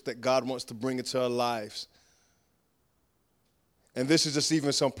partnerships that God wants to bring into our lives. And this is just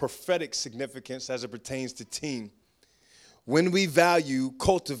even some prophetic significance as it pertains to team. When we value,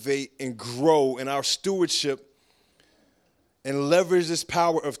 cultivate, and grow in our stewardship and leverage this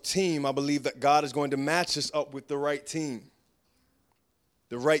power of team, I believe that God is going to match us up with the right team,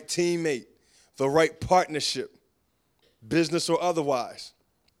 the right teammate, the right partnership, business or otherwise.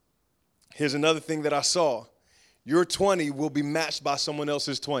 Here's another thing that I saw. Your 20 will be matched by someone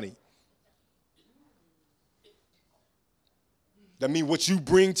else's 20. That means what you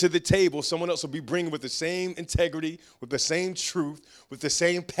bring to the table, someone else will be bringing with the same integrity, with the same truth, with the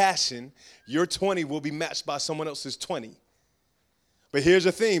same passion. Your 20 will be matched by someone else's 20. But here's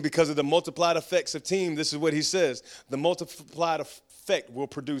the thing, because of the multiplied effects of team, this is what he says. The multiplied effect will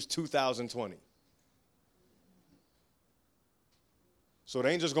produce 2020. So it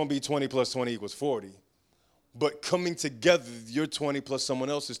ain't just going to be 20 plus 20 equals 40. But coming together, your 20 plus someone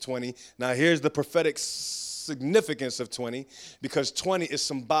else's 20. Now, here's the prophetic significance of 20, because 20 is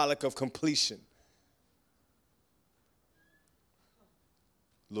symbolic of completion.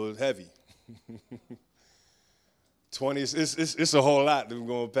 A little heavy. 20 it's a whole lot that we're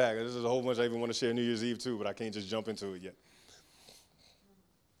going to pack. This is a whole bunch I even want to share New Year's Eve too, but I can't just jump into it yet.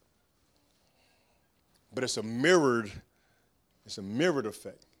 But it's a mirrored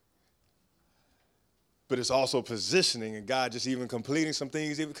effect. But it's also positioning, and God just even completing some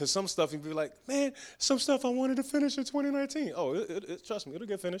things, even because some stuff you'd be like, man, some stuff I wanted to finish in 2019. Oh, trust me, it'll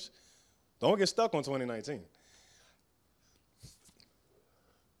get finished. Don't get stuck on 2019.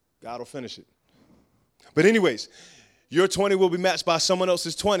 God will finish it. But anyways, your 20 will be matched by someone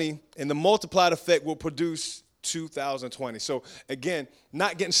else's 20, and the multiplied effect will produce 2020. So again,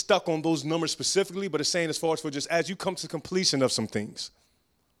 not getting stuck on those numbers specifically, but it's saying as far as for just as you come to completion of some things.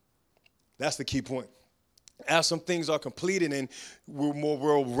 That's the key point. As some things are completed and we're more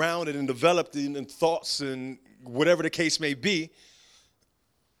well-rounded and developed in thoughts and whatever the case may be,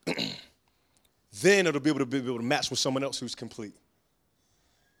 then it'll be able to match with someone else who's complete.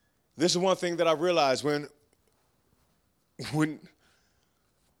 This is one thing that I realized when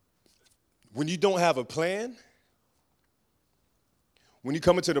you don't have a plan, when you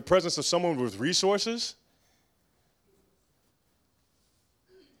come into the presence of someone with resources,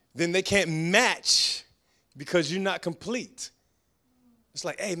 then they can't match because you're not complete. It's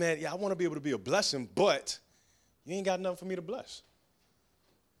like, hey, man, yeah, I want to be able to be a blessing, but you ain't got nothing for me to bless.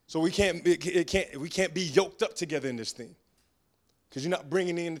 So we can't be yoked up together in this thing because you're not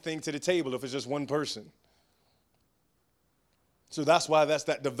bringing anything to the table if it's just one person. So that's why that's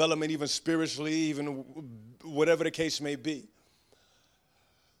that development, even spiritually, even whatever the case may be.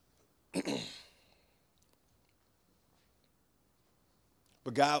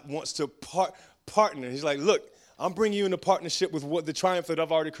 But God wants to partner. He's like, look, I'm bringing you into partnership with what the triumph that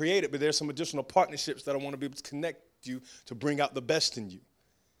I've already created, but there's some additional partnerships that I want to be able to connect you to bring out the best in you.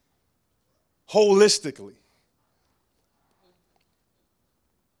 Holistically.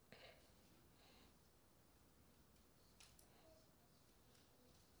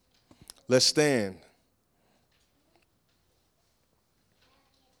 Let's stand.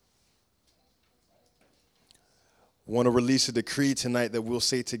 I want to release a decree tonight that we'll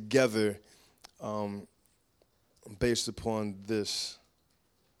say together based upon this.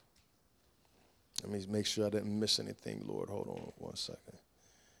 Let me make sure I didn't miss anything, Lord. Hold on 1 second.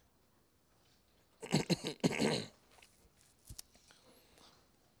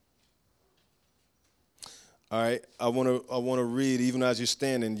 All right, I want to read, even as you're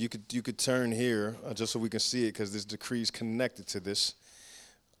standing, you could turn here just so we can see it, because this decree is connected to this.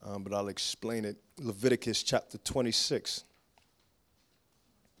 But I'll explain it. Leviticus chapter 26.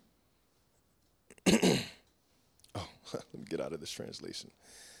 Oh, let me get out of this translation.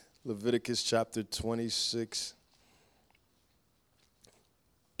 Leviticus chapter 26.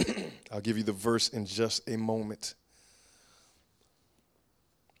 I'll give you the verse in just a moment.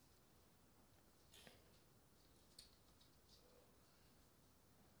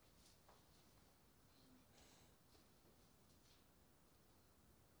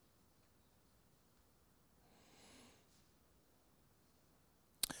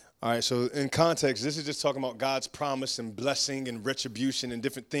 All right, so in context, this is just talking about God's promise and blessing and retribution and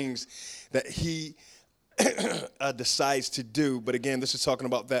different things that he decides to do. But again, this is talking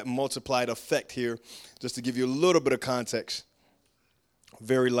about that multiplied effect here, just to give you a little bit of context,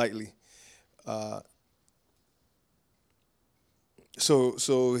 very lightly.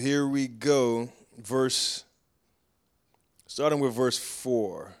 So here we go, starting with verse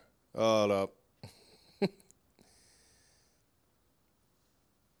 4. Hold up.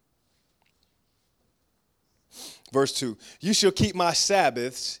 Verse 2, you shall keep my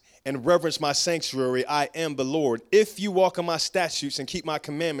Sabbaths and reverence my sanctuary. I am the Lord. If you walk in my statutes and keep my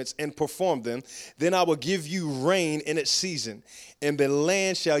commandments and perform them, then I will give you rain in its season, and the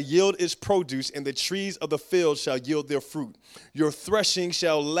land shall yield its produce, and the trees of the field shall yield their fruit. Your threshing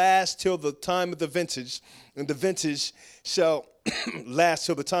shall last till the time of the vintage, and the vintage shall last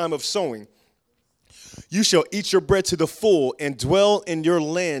till the time of sowing. You shall eat your bread to the full and dwell in your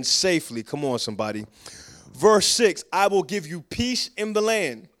land safely. Come on, somebody. Verse 6, I will give you peace in the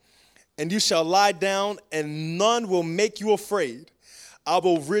land, and you shall lie down, and none will make you afraid. I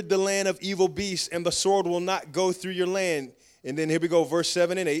will rid the land of evil beasts, and the sword will not go through your land. And then here we go, verse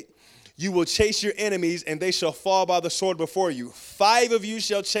 7 and 8. You will chase your enemies, and they shall fall by the sword before you. 5 of you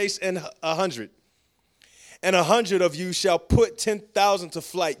shall chase 100, and 100 of you shall put 10,000 to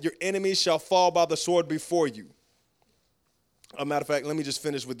flight. Your enemies shall fall by the sword before you. A matter of fact, let me just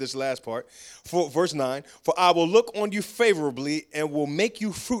finish with this last part. For verse 9, for I will look on you favorably and will make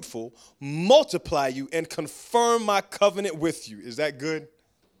you fruitful, multiply you, and confirm my covenant with you. Is that good?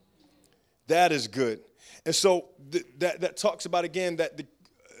 That is good. And so that talks about, again, that,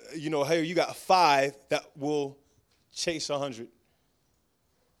 hey, you got 5 that will chase 100.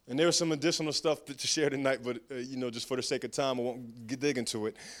 And there's some additional stuff to share tonight, but, just for the sake of time, I won't dig into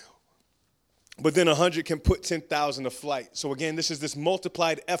it. But then 100 can put 10,000 to flight. So again, this is this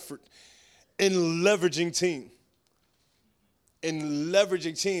multiplied effort in leveraging team.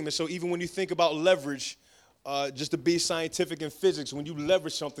 And so even when you think about leverage, just to be scientific in physics, when you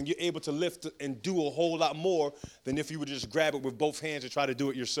leverage something, you're able to lift and do a whole lot more than if you would just grab it with both hands and try to do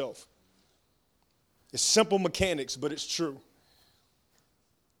it yourself. It's simple mechanics, but it's true.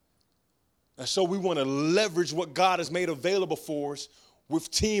 And so we want to leverage what God has made available for us with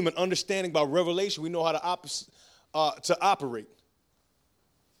team and understanding by revelation. We know how to operate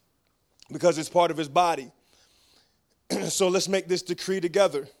because it's part of his body. So let's make this decree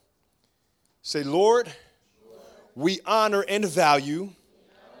together. Say, Lord, we honor and value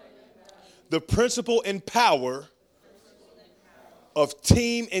the principle and power of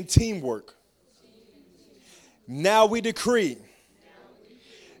team and teamwork. Now we decree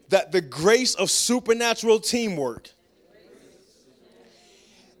that the grace of supernatural teamwork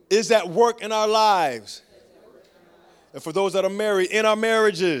is at work in our lives. And for those that are married, in our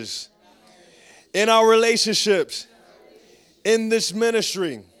marriages, in our relationships, in this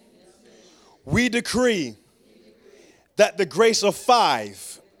ministry, we decree that the grace of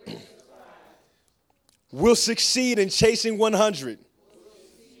 5 will succeed in chasing 100.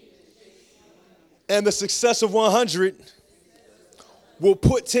 And the success of 100 will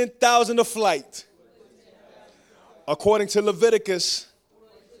put 10,000 to flight. According to Leviticus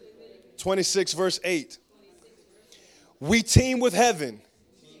 26, verse 8. We team with heaven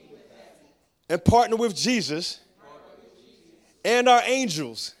and partner with Jesus and our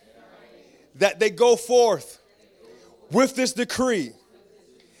angels, that they go forth with this decree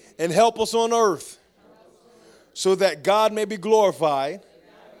and help us on earth, so that God may be glorified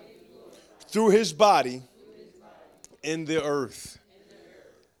through his body in the earth.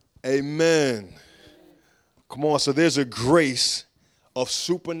 Amen. Come on, so there's a grace of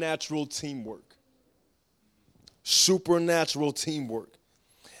supernatural teamwork. Supernatural teamwork.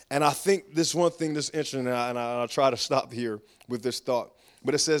 And I think this one thing that's interesting, and I'll try to stop here with this thought,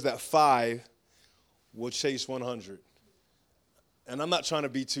 but it says that 5 will chase 100. And I'm not trying to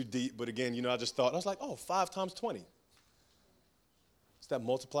be too deep, but again, I just thought, I was like, 5 times 20. It's that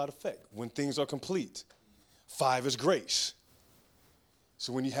multiplied effect. When things are complete, 5 is grace.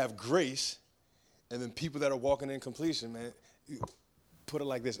 So when you have grace, and then people that are walking in completion, man, put it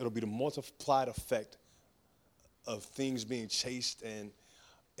like this, it'll be the multiplied effect of things being chased and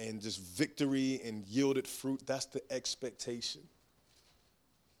just victory and yielded fruit. That's the expectation.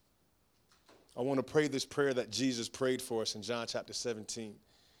 I want to pray this prayer that Jesus prayed for us in John chapter 17.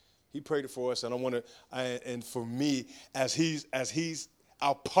 He prayed it for us, and and for me, as he's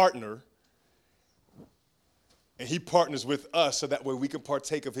our partner, and he partners with us so that way we can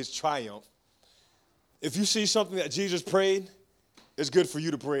partake of his triumph. If you see something that Jesus prayed, it's good for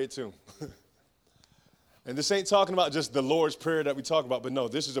you to pray it too. And this ain't talking about just the Lord's Prayer that we talk about, but no,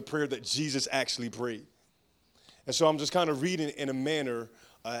 this is a prayer that Jesus actually prayed. And so I'm just kind of reading in a manner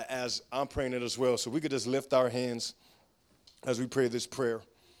as I'm praying it as well. So we could just lift our hands as we pray this prayer.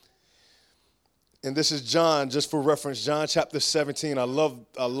 And this is John, just for reference, John chapter 17. I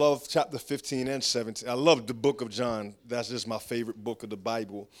love chapter 15 and 17. I love the book of John. That's just my favorite book of the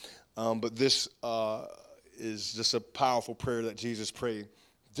Bible. But this is just a powerful prayer that Jesus prayed,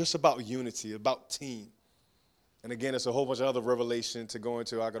 just about unity, about team. And again, it's a whole bunch of other revelation to go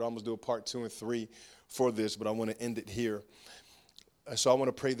into. I could almost do a part 2 and 3 for this, but I want to end it here. And so I want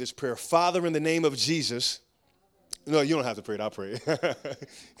to pray this prayer. Father, in the name of Jesus. No, you don't have to pray it. I'll pray it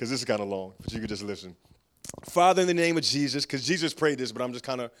because this is kind of long, but you can just listen. Father, in the name of Jesus, because Jesus prayed this, but I'm just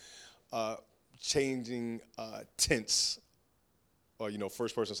kind of changing tense. Or,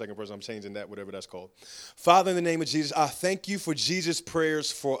 first person, second person, I'm changing that, whatever that's called. Father, in the name of Jesus, I thank you for Jesus'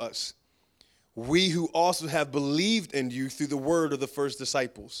 prayers for us. We who also have believed in you through the word of the first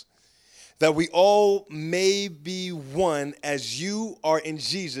disciples, that we all may be one as you are in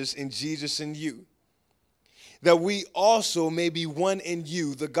Jesus in you. That we also may be one in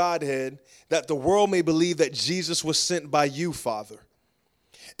you, the Godhead, that the world may believe that Jesus was sent by you, Father.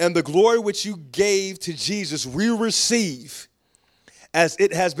 And the glory which you gave to Jesus, we receive as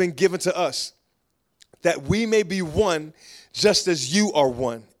it has been given to us, that we may be one just as you are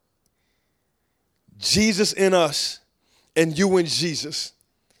one. Jesus in us and you in Jesus,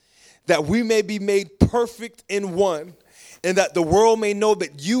 that we may be made perfect in one, and that the world may know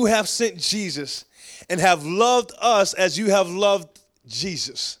that you have sent Jesus and have loved us as you have loved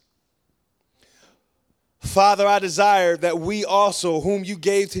Jesus. Father, I desire that we also, whom you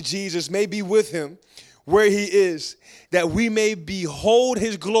gave to Jesus, may be with him where he is, that we may behold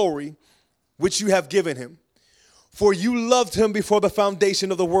his glory, which you have given him. For you loved him before the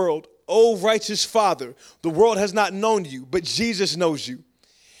foundation of the world. O righteous Father, the world has not known you, but Jesus knows you.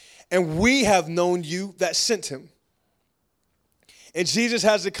 And we have known you that sent him. And Jesus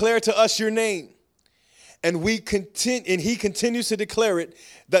has declared to us your name. And he continues to declare it,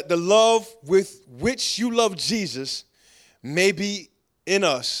 that the love with which you love Jesus may be in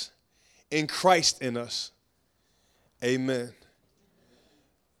us, in Christ in us. Amen.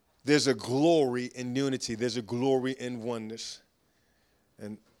 There's a glory in unity. There's a glory in oneness.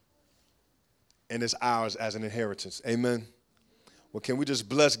 And it's ours as an inheritance. Amen. Well, can we just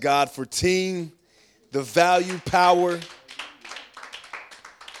bless God for team, the value, power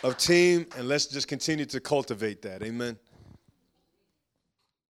of team, and let's just continue to cultivate that. Amen.